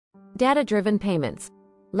Data-driven payments.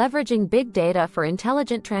 Leveraging big data for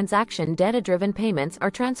intelligent transaction. Data-driven payments are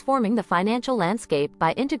transforming the financial landscape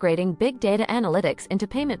by integrating big data analytics into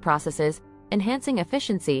payment processes, enhancing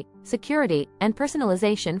efficiency, security, and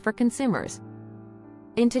personalization for consumers.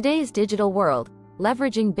 In today's digital world,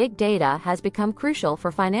 leveraging big data has become crucial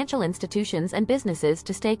for financial institutions and businesses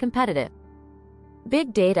to stay competitive.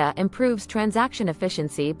 Big data improves transaction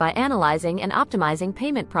efficiency by analyzing and optimizing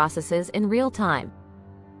payment processes in real time.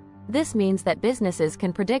 This means that businesses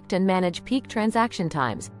can predict and manage peak transaction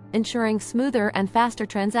times, ensuring smoother and faster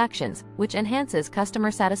transactions, which enhances customer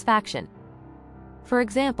satisfaction. For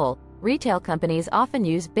example, retail companies often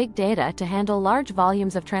use big data to handle large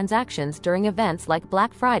volumes of transactions during events like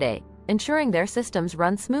Black Friday, ensuring their systems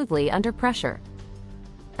run smoothly under pressure.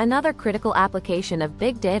 Another critical application of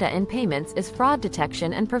big data in payments is fraud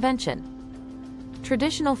detection and prevention.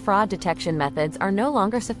 Traditional fraud detection methods are no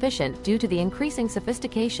longer sufficient due to the increasing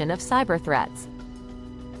sophistication of cyber threats.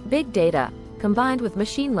 Big data, combined with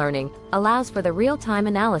machine learning, allows for the real-time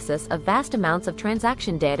analysis of vast amounts of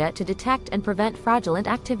transaction data to detect and prevent fraudulent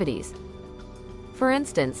activities. For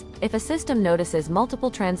instance, if a system notices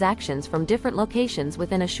multiple transactions from different locations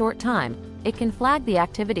within a short time, it can flag the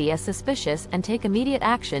activity as suspicious and take immediate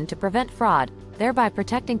action to prevent fraud, thereby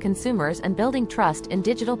protecting consumers and building trust in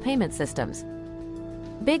digital payment systems.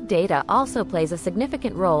 Big data also plays a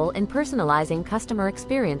significant role in personalizing customer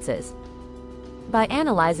experiences. By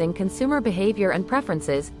analyzing consumer behavior and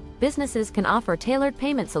preferences, businesses can offer tailored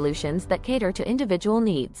payment solutions that cater to individual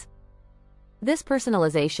needs. This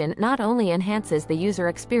personalization not only enhances the user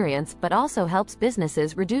experience but also helps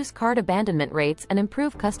businesses reduce cart abandonment rates and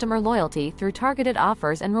improve customer loyalty through targeted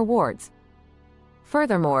offers and rewards.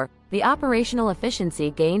 Furthermore, the operational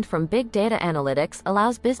efficiency gained from big data analytics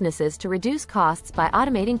allows businesses to reduce costs by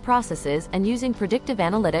automating processes and using predictive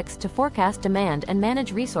analytics to forecast demand and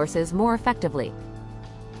manage resources more effectively.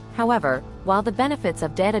 However, while the benefits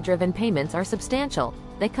of data-driven payments are substantial,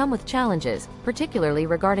 they come with challenges, particularly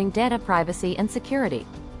regarding data privacy and security.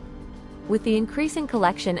 With the increasing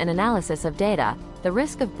collection and analysis of data, the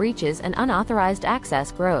risk of breaches and unauthorized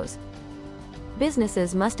access grows.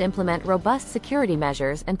 Businesses must implement robust security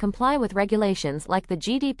measures and comply with regulations like the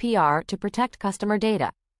GDPR to protect customer data.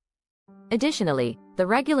 Additionally, the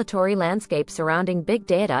regulatory landscape surrounding big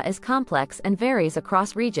data is complex and varies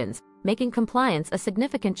across regions, making compliance a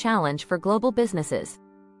significant challenge for global businesses.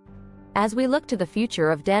 As we look to the future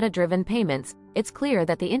of data-driven payments, it's clear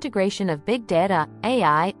that the integration of big data,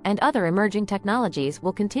 AI, and other emerging technologies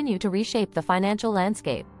will continue to reshape the financial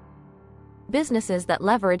landscape. Businesses that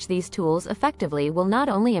leverage these tools effectively will not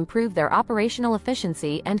only improve their operational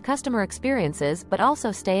efficiency and customer experiences but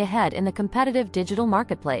also stay ahead in the competitive digital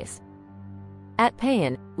marketplace. At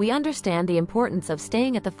Payin, we understand the importance of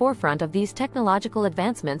staying at the forefront of these technological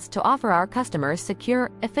advancements to offer our customers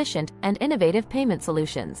secure, efficient, and innovative payment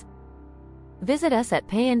solutions. Visit us at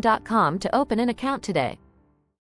payin.com to open an account today.